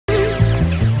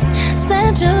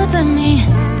Hey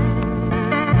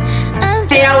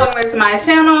y'all, welcome back to my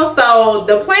channel. So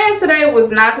the plan today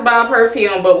was not to buy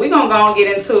perfume, but we're gonna go and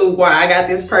get into why I got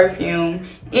this perfume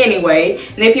anyway.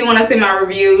 And if you want to see my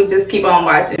review, just keep on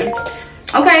watching.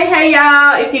 Okay, hey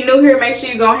y'all, if you're new here, make sure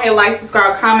you go ahead, like,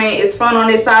 subscribe, comment. It's fun on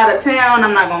this side of town.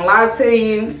 I'm not gonna lie to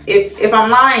you. If I'm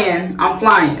lying, I'm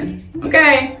flying,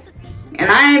 okay?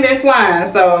 And I ain't been flying,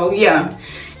 so yeah.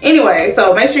 Anyway,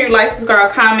 so make sure you like,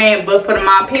 subscribe, comment. But for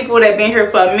my people that been here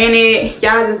for a minute,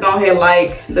 y'all just go ahead,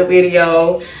 like the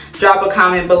video, drop a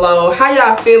comment below. How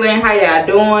y'all feeling? How y'all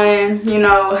doing? You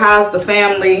know, how's the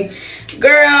family?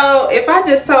 Girl, if I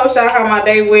just told y'all how my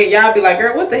day went, y'all be like,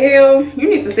 girl, what the hell? You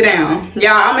need to sit down.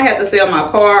 Y'all, I'm gonna have to sell my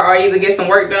car or either get some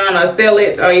work done or sell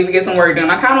it or either get some work done.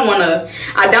 I don't want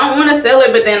to sell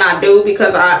it, but then I do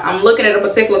because I'm looking at a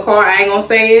particular car. I ain't gonna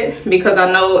say it because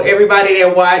I know everybody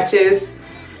that watches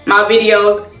my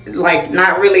videos, like,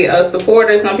 not really a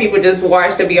supporter. Some people just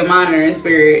watch to be a monitoring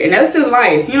spirit, and that's just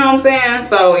life, you know what I'm saying?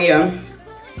 So yeah,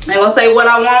 I ain't gonna say what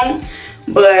I want,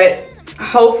 but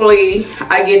hopefully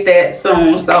I get that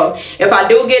soon. So if I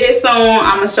do get it soon,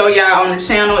 I'm gonna show y'all on the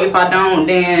channel. If I don't,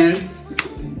 then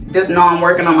just know I'm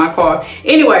working on my car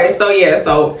anyway. So yeah,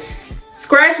 so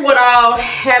scratch what all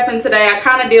happened today. I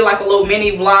kind of did like a little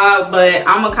mini vlog, but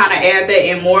I'm gonna kind of add that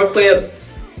in more clips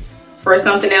for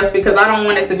something else because I don't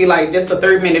want it to be like just a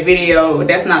 3-minute video.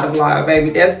 That's not a vlog,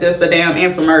 baby. That's just a damn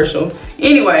infomercial.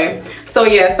 Anyway, so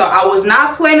yeah, so I was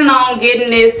not planning on getting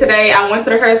this today. I went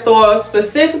to the hair store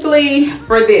specifically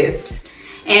for this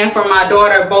and for my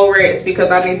daughter Burberry because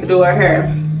I need to do her hair.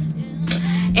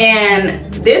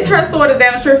 And this hair store is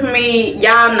down the street from me.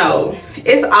 Y'all know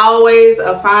it's always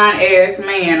a fine ass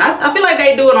man. I feel like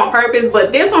they do it on purpose,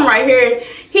 but this one right here,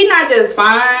 he not just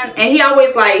fine, and he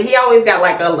always got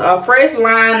like a fresh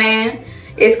lining.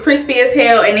 It's crispy as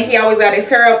hell, and then he always got his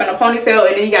hair up in a ponytail,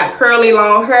 and then he got curly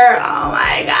long hair. Oh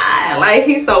my god, like,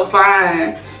 he's so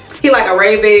fine. He like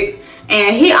Arabic,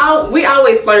 and we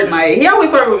always flirting. Like, he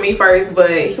always flirt with me first, but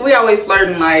we always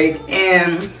flirting, like.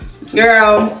 And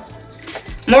girl,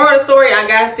 moral of the story, I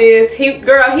got this. He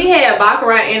had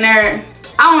baccarat in there.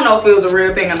 I don't know if it was a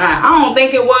real thing or not. I don't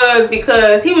think it was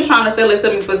because he was trying to sell it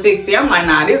to me for $60. I'm like,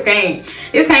 nah, this can't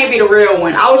be the real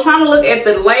one. I was trying to look at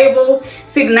the label,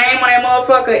 see the name on that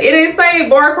motherfucker. It didn't say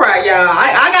baccarat, y'all.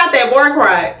 I got that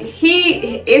baccarat.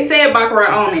 It said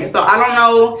baccarat on it. So I don't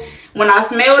know. When I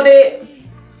smelled it,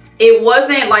 it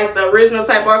wasn't like the original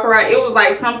type baccarat. It was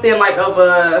like something like of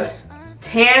a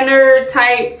tanner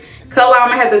type color. I'm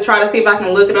gonna have to try to see if I can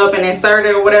look it up and insert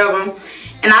it or whatever.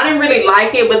 And I didn't really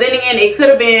like it, but then again, it could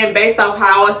have been based off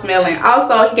how I was smelling.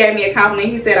 Also, he gave me a compliment.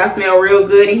 He said I smell real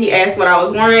good, and he asked what I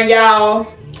was wearing, y'all.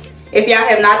 If y'all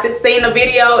have not seen the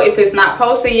video, if it's not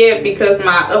posted yet because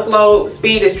my upload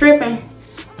speed is tripping.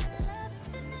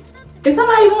 Is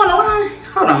somebody even on the line?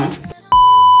 Hold on.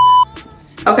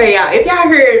 Okay, y'all, if y'all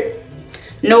heard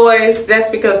noise,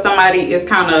 that's because somebody is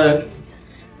kind of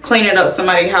cleaning up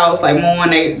somebody's house, like mowing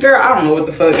they girl, I don't know what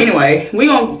the fuck. Anyway, we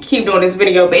gonna keep doing this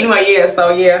video, but anyway, yeah,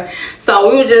 so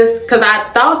we were just, because I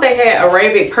thought they had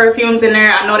Arabic perfumes in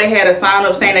there. I know they had a sign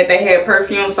up saying that they had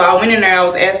perfume, so I went in there. I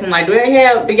was asking, like, do y'all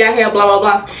have blah blah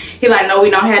blah. He like, no, we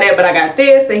don't have that, but I got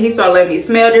this. And he started letting me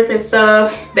smell different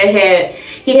stuff.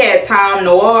 He had Time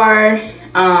Noir.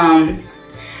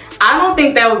 I don't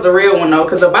think that was the real one though,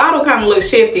 because the bottle kind of looked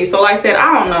shifty. So like I said,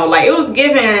 I don't know, like, it was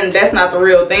given that's not the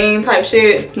real thing type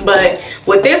shit. But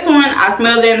with this one, I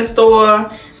smelled it in the store.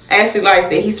 I actually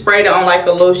liked it. He sprayed it on like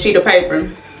a little sheet of paper.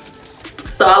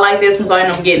 So I like this one, so I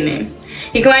ended up getting it.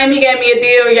 He claimed he gave me a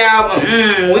deal, y'all, but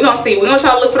we're gonna see. We're gonna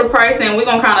try to look for the price, and we're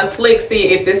gonna kind of see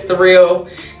if this is the real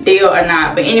deal or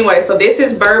not. But anyway, so this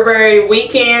is Burberry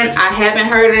Weekend. I haven't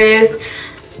heard of this.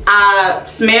 I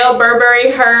smell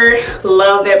Burberry her,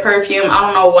 love that perfume. I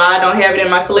don't know why I don't have it in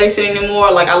my collection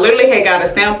anymore. Like, I literally had got a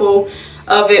sample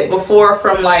of it before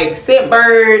from like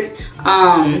Scentbird.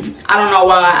 I don't know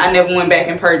why I never went back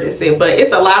and purchased it, but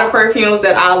it's a lot of perfumes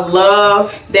that I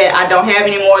love that I don't have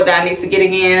anymore that I need to get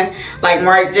again, like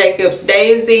Marc Jacobs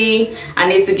Daisy. I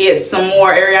need to get some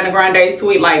more Ariana Grande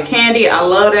Sweet Like Candy. I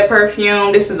love that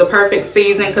perfume. This is the perfect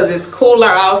season because it's cooler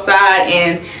outside,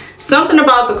 and something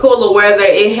about the cooler weather,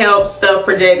 it helps stuff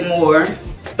project more.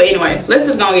 But anyway, let's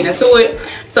just go get into it.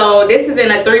 So this is in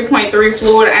a 3.3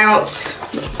 fluid ounce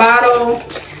bottle.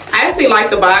 I actually like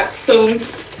the box too.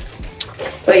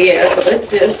 But yeah, so let's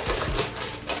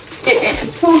just get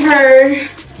into her.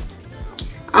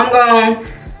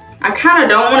 I kind of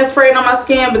don't want to spray it on my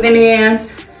skin, but then again,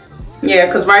 yeah,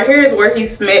 because right here is where he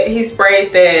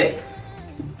sprayed that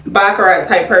baccarat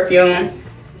type perfume.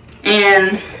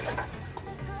 And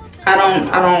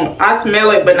I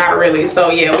smell it, but not really. So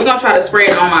yeah, we're gonna try to spray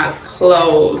it on my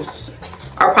clothes,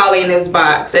 or probably in this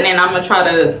box, and then I'm gonna try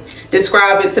to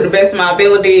describe it to the best of my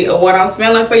ability of what I'm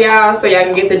smelling for y'all, so y'all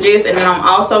can get the gist. And then I'm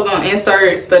also gonna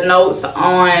insert the notes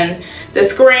on the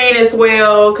screen as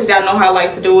well, because y'all know how I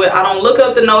like to do it. I don't look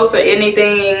up the notes or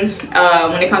anything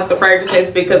when it comes to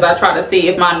fragrances, because I try to see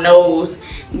if my nose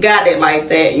got it like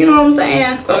that, you know what I'm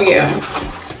saying? So yeah,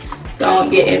 don't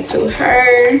get into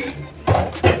her.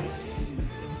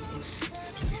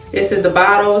 This is the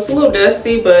bottle. It's a little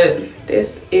dusty, but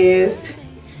this is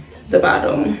the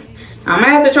bottle. I'm gonna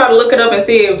have to try to look it up and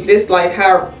see if this like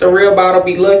how the real bottle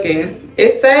be looking.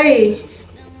 It say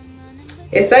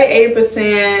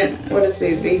 80%, what is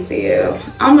it, VCL?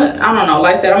 I don't know,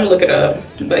 like I said, I'm gonna look it up.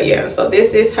 But yeah, so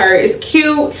this is her. It's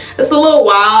cute. It's a little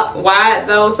wide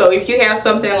though, so if you have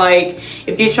something like,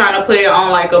 if you're trying to put it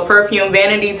on like a perfume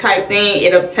vanity type thing,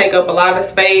 it'll take up a lot of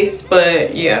space.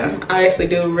 But yeah, I actually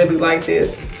do really like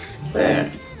this.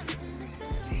 But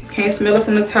can't smell it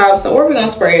from the top, so where are we gonna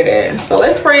spray it at? So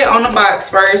let's spray it on the box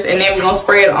first, and then we're gonna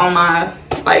spray it on my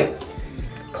like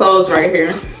clothes right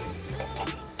here.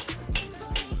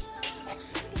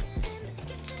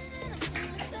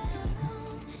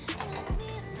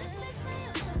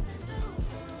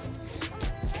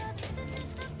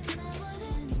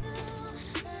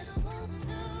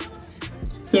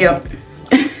 Yep.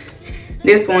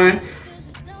 This one,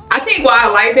 I think why I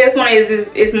like this one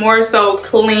is it's more so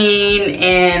clean,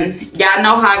 and y'all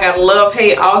know how I got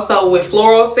love-hate also with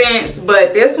floral scents,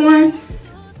 but this one,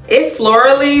 it's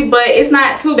florally, but it's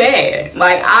not too bad.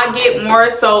 Like, I get more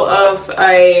so of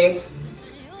a,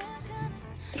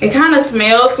 it kind of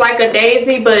smells like a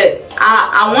daisy, but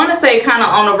I want to say kind of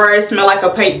on the verge smell like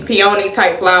a peony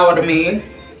type flower to me.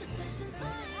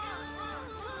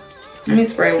 Let me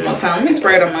spray it one more time. Let me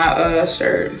spray it on my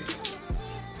shirt.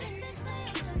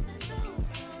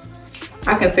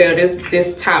 I can tell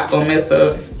this top gonna mess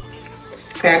up.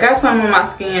 Okay, I got some on my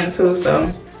skin too,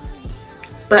 so.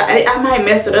 But I might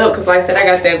mess it up because like I said, I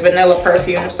got that vanilla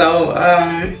perfume, so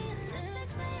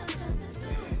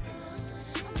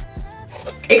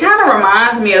it kind of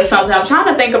reminds me of something. I'm trying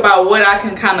to think about what I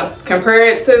can kind of compare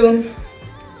it to,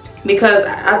 because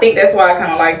I think that's why I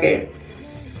kind of like it.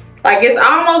 Like, it's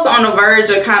almost on the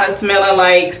verge of kind of smelling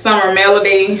like Summer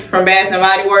Melody from Bath and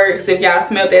Body Works, if y'all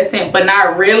smelled that scent, but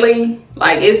not really.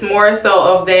 Like, it's more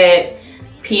so of that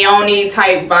peony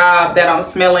type vibe that I'm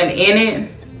smelling in it.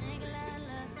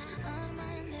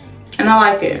 And I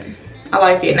like it. I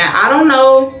like it. Now, I don't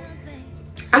know.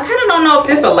 I kind of don't know if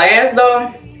this will last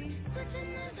though.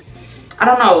 I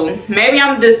don't know. Maybe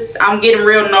I'm getting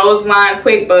real nose blind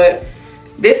quick, but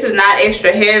this is not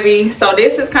extra heavy, so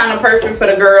this is kind of perfect for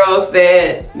the girls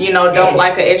that, you know, don't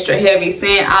like an extra heavy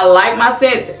scent. I like my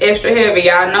scents extra heavy,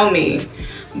 y'all know me,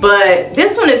 but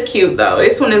this one is cute though.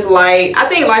 This one is light. I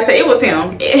think, like I said, it was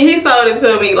him. He sold it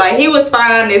to me. Like, he was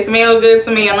fine. It smelled good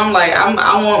to me, and I'm like,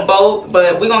 I want both,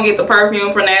 but we're gonna get the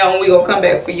perfume for now, and we're gonna come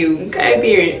back for you. Okay,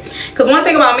 period. Because one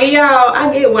thing about me, y'all,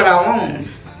 I get what I want.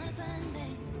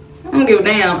 I don't give a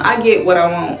damn. I get what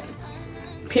I want.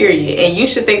 Period. And you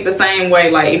should think the same way.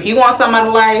 Like, if you want somebody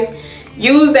to life,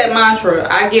 use that mantra,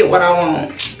 I get what I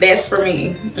want. That's for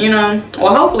me, you know.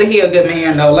 Well, hopefully he a good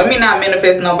man though. Let me not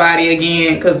manifest nobody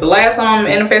again, because the last time I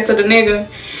manifested a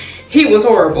nigga, he was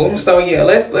horrible. So yeah,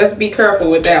 let's be careful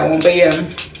with that one. But yeah,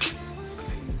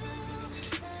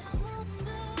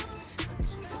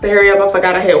 hurry up, I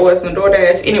forgot I had orders on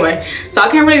DoorDash. Anyway, so I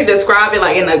can't really describe it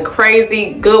like in a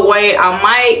crazy good way. I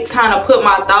might kind of put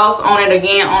my thoughts on it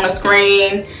again on the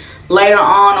screen later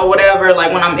on or whatever,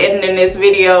 like when I'm editing this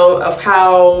video, of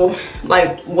how,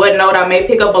 like, what note I may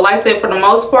pick up. But like I said, for the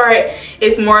most part,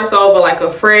 it's more so of like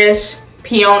a fresh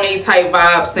peony type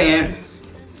vibe scent.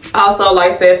 Also,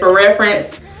 like I said, for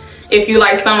reference, if you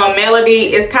like Summer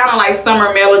Melody, it's kind of like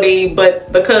Summer Melody,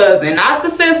 but the cousin, not the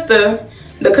sister,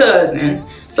 the cousin.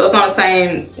 So it's on the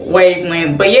same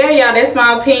wavelength. But yeah, y'all, that's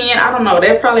my opinion. I don't know,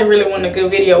 that probably really wasn't a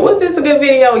good video. Was this a good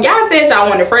video? Y'all said y'all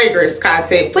wanted fragrance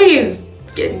content. Please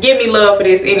give me love for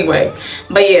this anyway.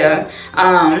 But yeah,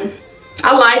 I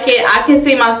like it. I can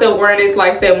see myself wearing this,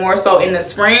 like I said, more so in the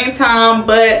springtime,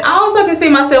 but I also can see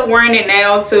myself wearing it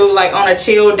now too, like on a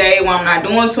chill day when I'm not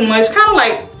doing too much. Kind of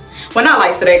like, well, not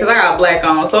like today, because I got black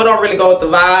on, so it don't really go with the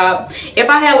vibe. If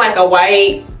I had like a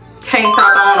white tank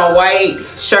top on, a white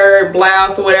shirt,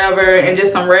 blouse, or whatever, and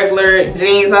just some regular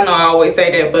jeans, I know I always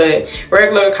say that, but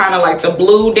regular kind of like the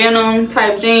blue denim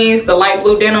type jeans, the light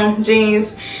blue denim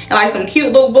jeans, and like some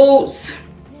cute little boots,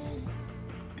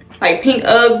 like pink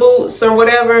Ugg boots or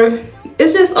whatever,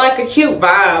 it's just like a cute vibe.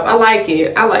 I like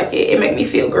it. I like it. It make me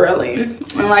feel girly. And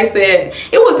like I said,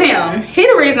 it was him. He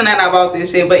the reason that I bought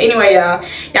this shit. But anyway,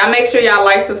 y'all make sure y'all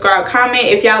like, subscribe, comment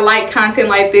if y'all like content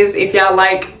like this. If y'all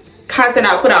like content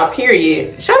I put out,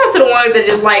 period. Shout out to the ones that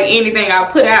just like anything I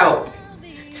put out.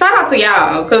 Shout out to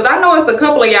y'all, because I know it's a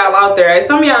couple of y'all out there.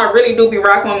 Some of y'all really do be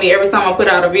rocking with me every time I put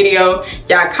out a video.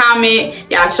 Y'all comment,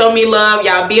 y'all show me love,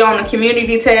 y'all be on the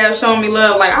community tab showing me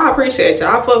love. Like, I appreciate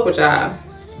y'all. I fuck with y'all.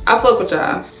 I fuck with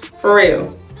y'all. For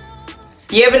real.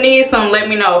 You ever need something, let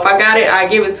me know. If I got it, I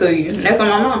give it to you. That's on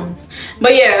my mom.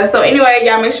 But yeah, so anyway,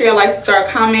 y'all make sure y'all like, subscribe,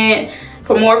 comment.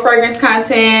 For more fragrance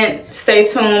content, stay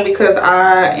tuned, because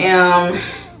I am...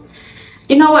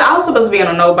 You know what? I was supposed to be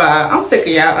on a no buy. I'm sick of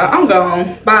y'all. I'm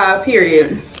gone. Bye.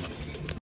 Period.